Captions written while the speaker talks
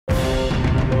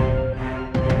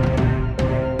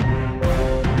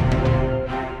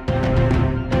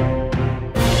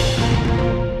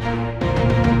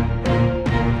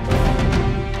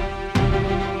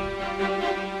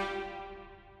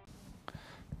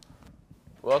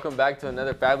Welcome back to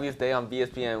another fabulous day on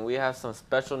Vspn. We have some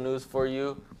special news for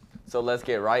you, so let's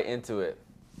get right into it.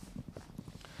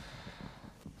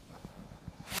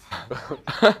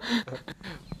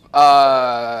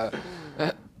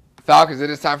 Falcons,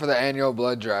 it is time for the annual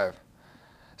blood drive.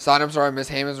 Sign-ups are in Miss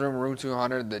Heyman's room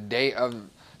 200. The date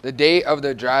of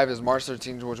the drive is March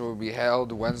 13th, which will be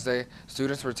held Wednesday.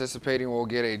 Students participating will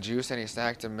get a juice and a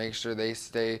snack to make sure they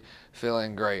stay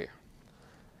feeling great.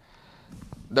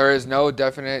 There is no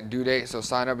definite due date, so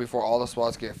sign up before all the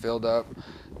spots get filled up.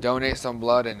 Donate some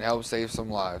blood and help save some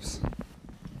lives.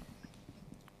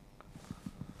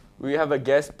 We have a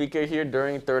guest speaker here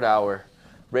during third hour.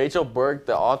 Rachel Burke,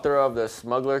 the author of the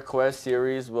Smuggler Quest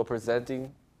series, will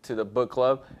presenting to the book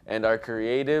club and our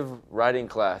creative writing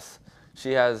class.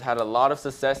 She has had a lot of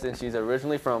success and she's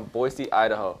originally from Boise,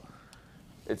 Idaho.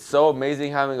 It's so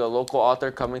amazing having a local author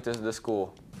coming to the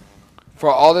school. For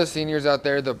all the seniors out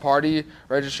there, the party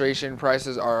registration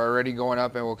prices are already going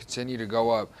up and will continue to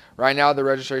go up. Right now, the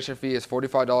registration fee is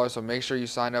 $45, so make sure you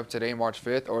sign up today, March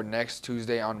 5th, or next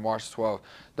Tuesday on March 12th.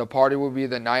 The party will be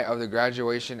the night of the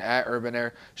graduation at Urban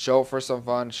Air. Show up for some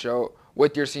fun, show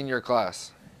with your senior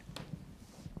class.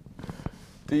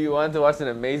 Do you want to watch an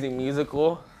amazing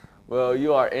musical? Well,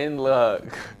 you are in luck.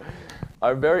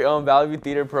 Our very own Vallivue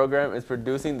Theater program is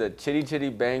producing the Chitty Chitty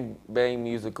Bang Bang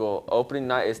musical. Opening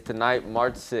night is tonight,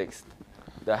 March 6th.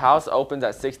 The house opens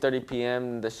at 6:30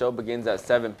 p.m. The show begins at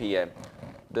 7 p.m.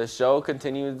 The show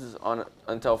continues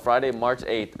until Friday, March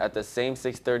 8th at the same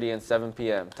 6:30 and 7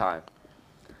 p.m. time.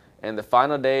 And the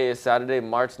final day is Saturday,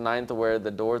 March 9th, where the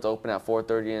doors open at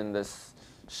 4:30 and the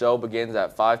show begins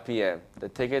at 5 p.m. The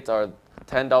tickets are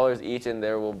 $10 each, and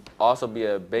there will also be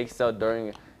a bake sale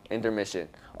during intermission.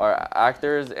 Our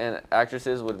actors and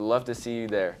actresses would love to see you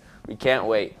there. We can't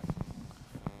wait.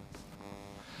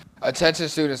 Attention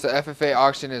students, the FFA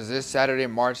auction is this Saturday,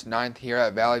 March 9th here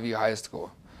at Vallivue High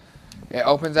School. It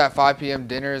opens at 5 p.m.,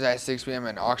 dinner is at 6 p.m.,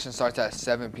 and auction starts at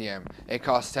 7 p.m. It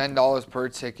costs $10 per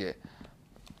ticket.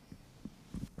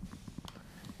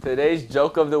 Today's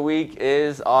joke of the week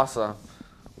is awesome.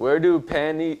 Where do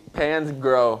pans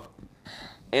grow?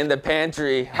 In the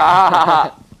pantry. Ha ha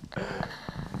ha.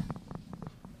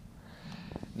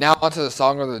 Now on to the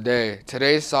song of the day.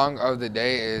 Today's song of the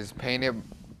day is Painted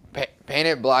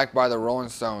Black by the Rolling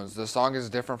Stones. The song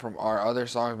is different from our other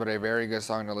songs, but a very good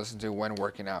song to listen to when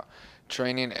working out,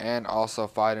 training, and also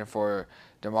fighting for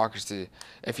democracy.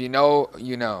 If you know,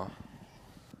 you know.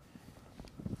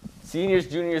 Seniors,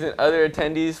 juniors, and other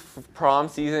attendees, prom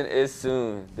season is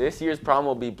soon. This year's prom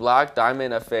will be Black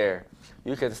Diamond Affair.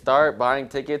 You can start buying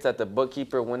tickets at the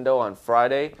bookkeeper window on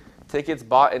Friday. Tickets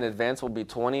bought in advance will be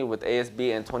 $20 with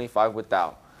ASB and $25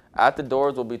 without. At the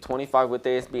doors will be $25 with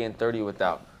ASB and $30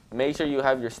 without. Make sure you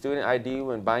have your student ID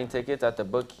when buying tickets at the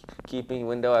bookkeeping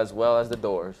window as well as the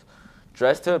doors.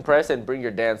 Dress to impress and bring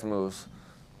your dance moves.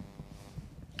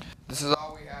 This is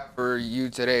all we have for you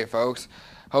today, folks.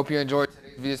 Hope you enjoyed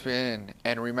today's VSPN,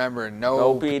 and remember,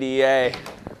 no PDA.